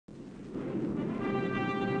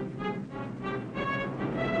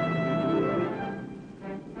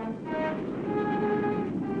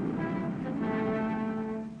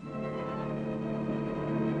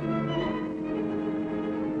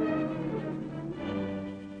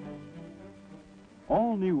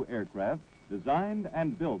All new aircraft, designed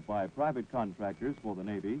and built by private contractors for the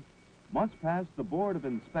Navy, must pass the Board of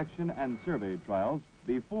Inspection and Survey trials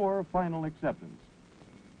before final acceptance.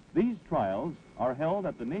 These trials are held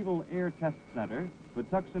at the Naval Air Test Center,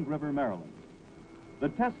 Patuxent River, Maryland. The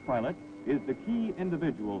test pilot is the key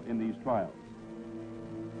individual in these trials.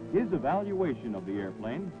 His evaluation of the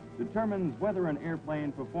airplane determines whether an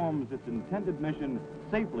airplane performs its intended mission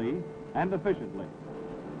safely and efficiently.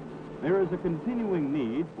 There is a continuing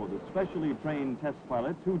need for the specially trained test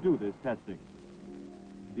pilots who do this testing.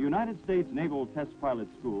 The United States Naval Test Pilot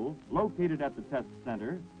School, located at the test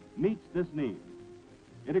center, meets this need.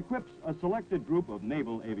 It equips a selected group of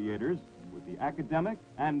naval aviators with the academic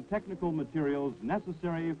and technical materials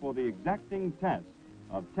necessary for the exacting task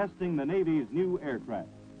of testing the Navy's new aircraft.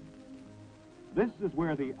 This is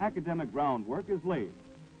where the academic groundwork is laid.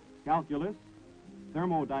 Calculus,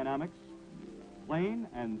 thermodynamics, plane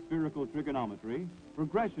and spherical trigonometry,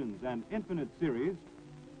 progressions and infinite series,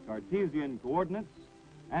 Cartesian coordinates,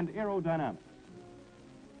 and aerodynamics.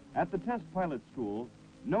 At the Test Pilot School,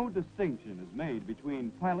 no distinction is made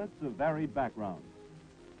between pilots of varied backgrounds.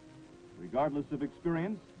 Regardless of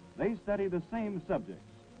experience, they study the same subjects,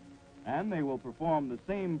 and they will perform the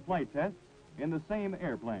same flight tests in the same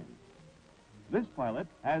airplane. This pilot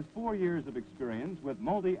has 4 years of experience with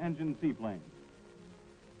multi-engine seaplanes.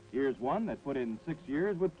 Here's one that put in 6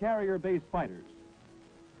 years with carrier-based fighters.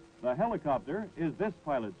 The helicopter is this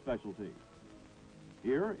pilot's specialty.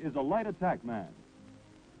 Here is a light attack man.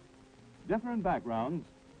 Different backgrounds,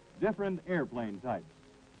 different airplane types.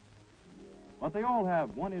 But they all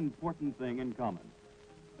have one important thing in common.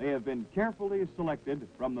 They have been carefully selected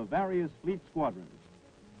from the various fleet squadrons.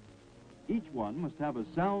 Each one must have a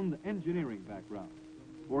sound engineering background,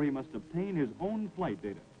 for he must obtain his own flight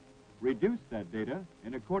data, reduce that data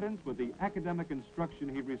in accordance with the academic instruction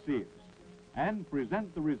he receives, and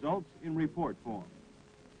present the results in report form.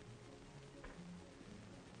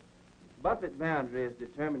 Buffet boundary as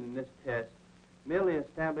determined in this test merely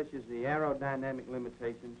establishes the aerodynamic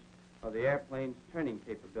limitations of the airplane's turning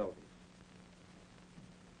capabilities.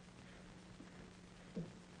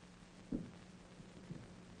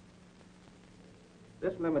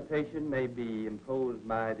 This limitation may be imposed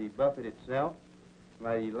by the buffet itself,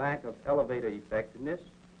 by the lack of elevator effectiveness,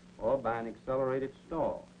 or by an accelerated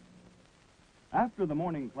stall. After the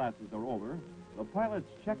morning classes are over, the pilots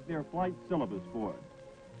check their flight syllabus board.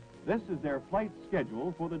 This is their flight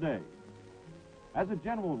schedule for the day. As a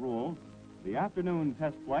general rule, the afternoon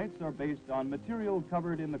test flights are based on material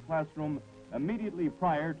covered in the classroom immediately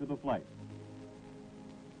prior to the flight.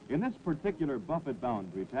 In this particular Buffet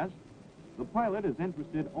boundary test, the pilot is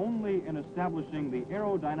interested only in establishing the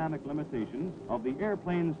aerodynamic limitations of the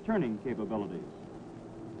airplane's turning capabilities.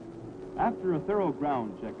 After a thorough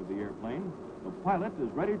ground check of the airplane, the pilot is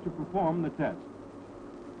ready to perform the test.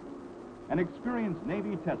 An experienced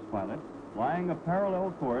Navy test pilot flying a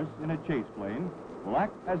parallel course in a chase plane will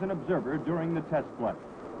act as an observer during the test flight.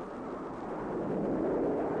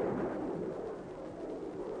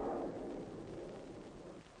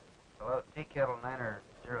 Hello, Tea Kettle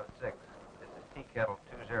 906. This is Tea Kettle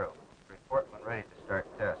 20. Report when ready to start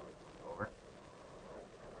test. Over.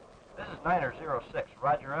 This is 906.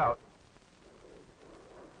 Roger, out.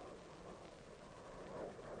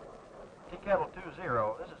 Tea Kettle 20.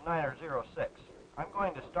 This is 906. I'm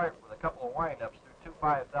going to start with a couple of windups through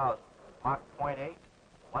 25000. Mach 0.8,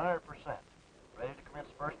 100%. Ready to commence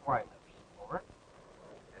first windups. Over.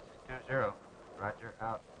 This is 20. Roger,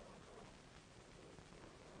 out.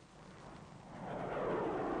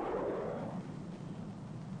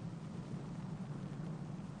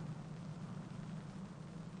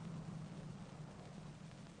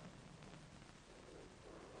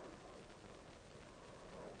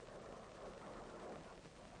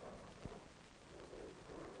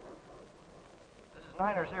 This is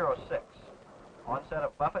 906. Onset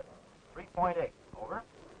of Buffet, 3.8. Over.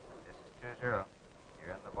 This is 20.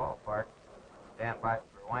 You're in the ballpark. Stand by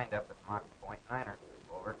for windup at Mach 0.9er.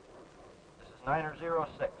 Over. This is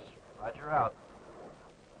 906. Roger, out.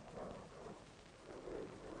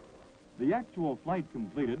 The actual flight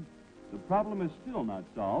completed, the problem is still not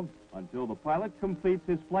solved until the pilot completes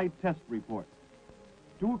his flight test report.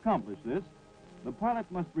 To accomplish this, the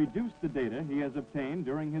pilot must reduce the data he has obtained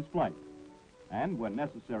during his flight, and when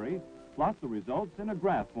necessary, plot the results in a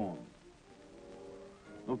graph form.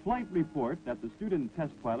 The flight report that the student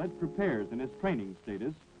test pilot prepares in his training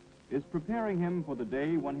status is preparing him for the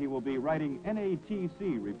day when he will be writing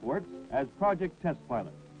NATC reports as project test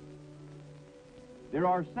pilot. There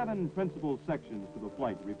are 7 principal sections to the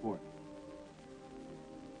flight report.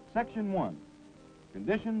 Section 1,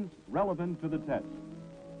 conditions relevant to the test.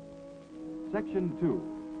 Section 2,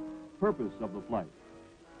 Purpose of the Flight.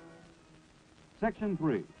 Section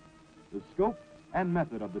 3, the scope and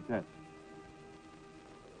method of the test.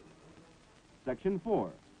 Section 4,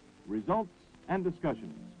 Results and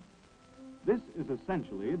Discussions. This is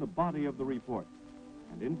essentially the body of the report,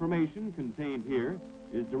 and information contained here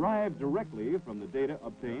is derived directly from the data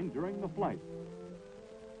obtained during the flight.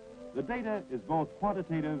 The data is both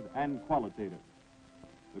quantitative and qualitative.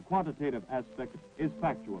 The quantitative aspect is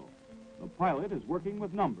factual. The pilot is working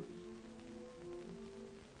with numbers.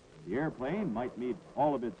 The airplane might meet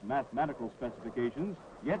all of its mathematical specifications,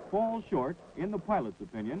 yet fall short, in the pilot's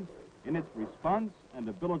opinion, in its response and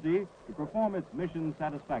ability to perform its mission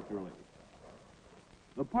satisfactorily.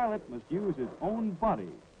 The pilot must use his own body,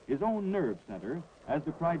 his own nerve center, as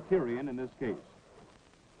the criterion in this case.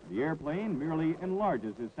 The airplane merely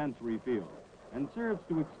enlarges his sensory field and serves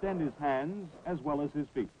to extend his hands as well as his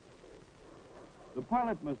feet. The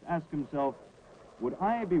pilot must ask himself, would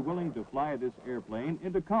I be willing to fly this airplane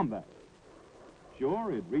into combat?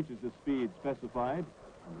 Sure, it reaches the speed specified,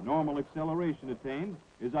 and the normal acceleration attained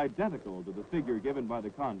is identical to the figure given by the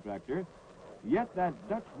contractor, yet that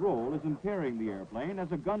Dutch roll is impairing the airplane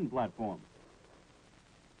as a gun platform.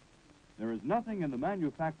 There is nothing in the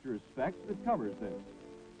manufacturer's specs that covers this.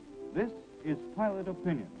 This is pilot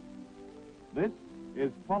opinion. This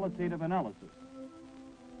is qualitative analysis.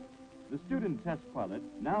 The student test pilot,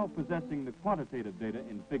 now possessing the quantitative data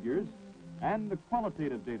in figures and the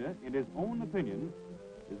qualitative data in his own opinion,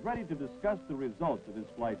 is ready to discuss the results of his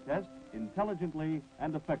flight test intelligently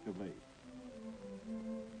and effectively.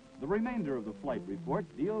 The remainder of the flight report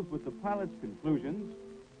deals with the pilot's conclusions,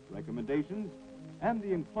 recommendations, and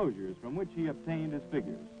the enclosures from which he obtained his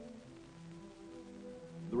figures.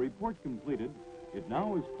 The report completed, it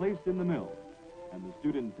now is placed in the mill, and the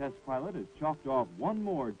student test pilot has chalked off one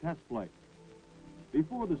more test flight.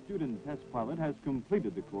 Before the student test pilot has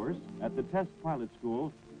completed the course at the test pilot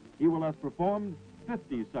school, he will have performed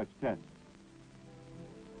 50 such tests.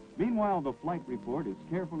 Meanwhile, the flight report is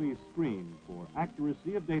carefully screened for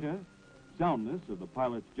accuracy of data, soundness of the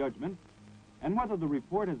pilot's judgment, and whether the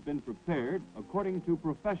report has been prepared according to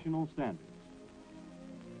professional standards.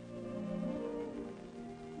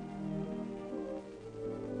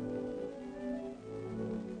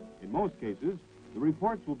 In most cases, the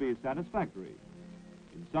reports will be satisfactory.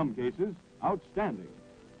 In some cases, outstanding.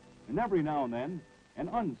 And every now and then, an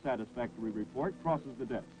unsatisfactory report crosses the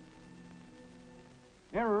desk.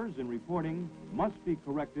 Errors in reporting must be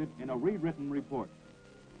corrected in a rewritten report.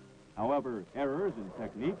 However, errors in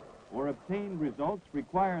technique or obtained results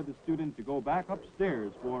require the student to go back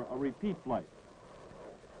upstairs for a repeat flight.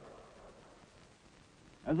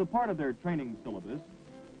 As a part of their training syllabus,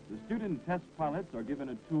 the student test pilots are given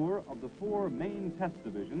a tour of the 4 main test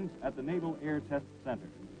divisions at the Naval Air Test Center.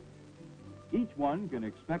 Each one can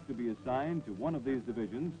expect to be assigned to one of these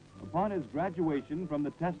divisions upon his graduation from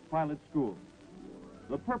the test pilot school.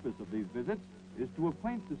 The purpose of these visits is to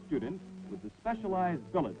acquaint the student with the specialized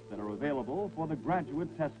billets that are available for the graduate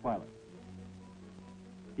test pilot.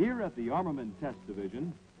 Here at the Armament Test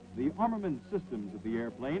Division, the armament systems of the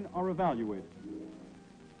airplane are evaluated.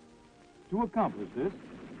 To accomplish this,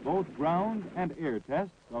 both ground and air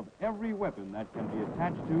tests of every weapon that can be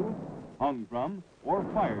attached to, hung from, or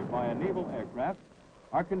fired by a naval aircraft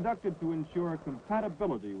are conducted to ensure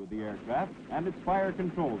compatibility with the aircraft and its fire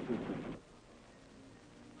control system.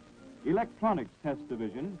 Electronics Test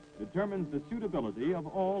Division determines the suitability of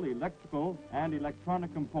all electrical and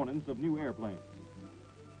electronic components of new airplanes.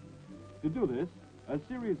 To do this, a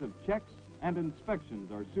series of checks and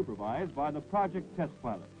inspections are supervised by the project test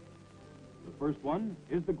pilot. The first one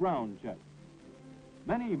is the ground check.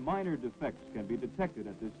 Many minor defects can be detected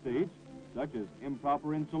at this stage, such as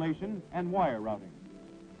improper insulation and wire routing.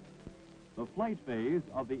 The flight phase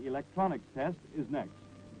of the electronics test is next.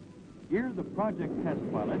 Here, the project test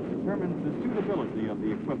pilot determines the suitability of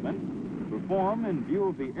the equipment to perform in view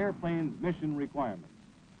of the airplane's mission requirements.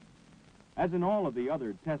 As in all of the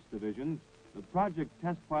other test divisions, the project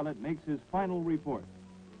test pilot makes his final report,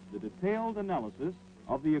 the detailed analysis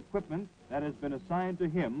of the equipment that has been assigned to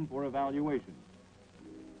him for evaluation.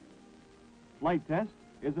 Flight test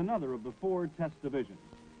is another of the 4 test divisions.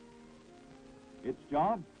 Its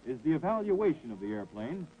job is the evaluation of the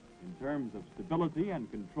airplane in terms of stability and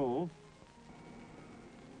control,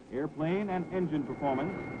 airplane and engine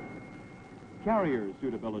performance, carrier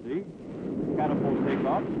suitability, catapult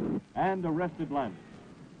takeoff, and arrested landing.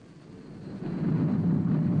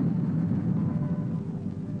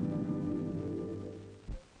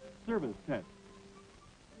 Service test.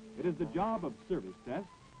 It is the job of service test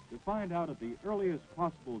to find out at the earliest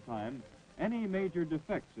possible time any major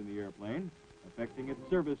defects in the airplane affecting its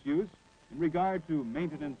service use in regard to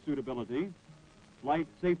maintenance suitability, flight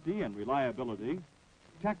safety and reliability,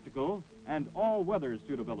 tactical and all-weather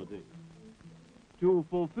suitability. To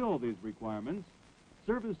fulfill these requirements,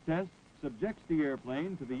 service test subjects the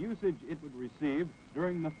airplane to the usage it would receive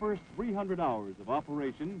during the first 300 hours of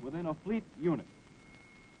operation within a fleet unit.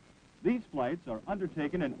 These flights are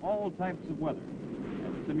undertaken in all types of weather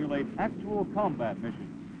and simulate actual combat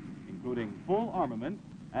missions, including full armament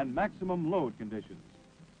and maximum load conditions.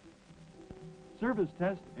 Service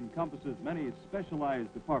test encompasses many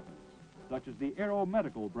specialized departments, such as the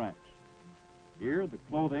aeromedical branch. Here, the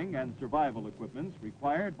clothing and survival equipments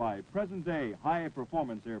required by present-day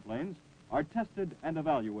high-performance airplanes are tested and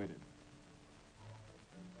evaluated.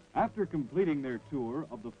 After completing their tour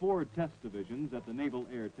of the 4 test divisions at the Naval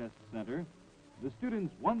Air Test Center, the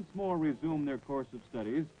students once more resume their course of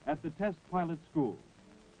studies at the Test Pilot School.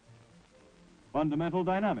 Fundamental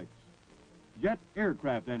dynamics, jet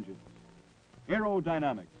aircraft engines,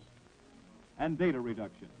 aerodynamics, and data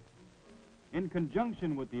reduction. In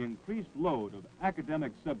conjunction with the increased load of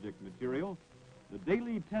academic subject material, the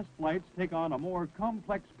daily test flights take on a more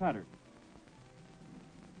complex pattern.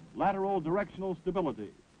 Lateral directional stability,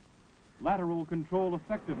 lateral control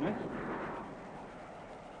effectiveness,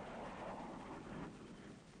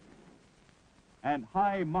 and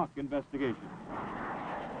high Mach investigation.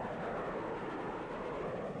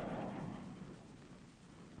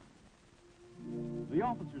 The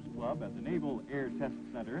Officers Club at the Naval Air Test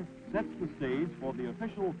Center sets the stage for the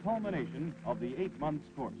official culmination of the 8 months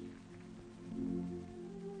course.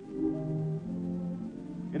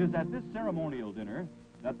 It is at this ceremonial dinner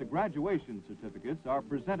that the graduation certificates are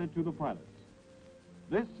presented to the pilots.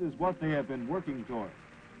 This is what they have been working toward.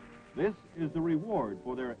 This is the reward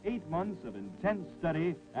for their 8 months of intense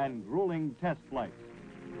study and grueling test flights.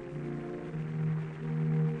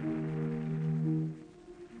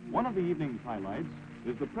 One of the evening's highlights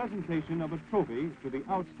is the presentation of a trophy to the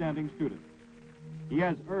outstanding student. He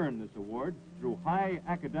has earned this award through high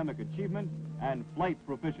academic achievement and flight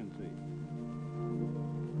proficiency.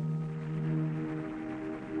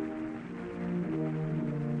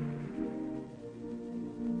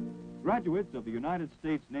 Graduates of the United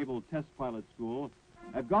States Naval Test Pilot School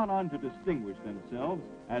have gone on to distinguish themselves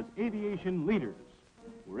as aviation leaders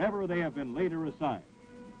wherever they have been later assigned,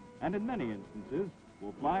 and in many instances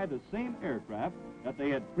will fly the same aircraft that they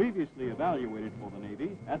had previously evaluated for the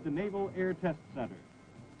Navy at the Naval Air Test Center.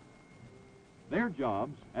 Their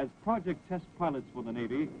jobs as project test pilots for the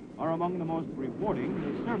Navy are among the most rewarding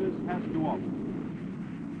the service has to offer.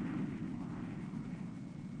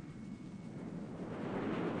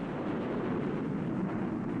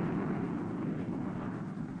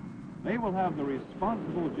 They will have the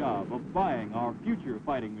responsible job of buying our future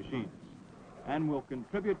fighting machines and will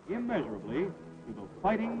contribute immeasurably to the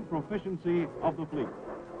fighting proficiency of the fleet.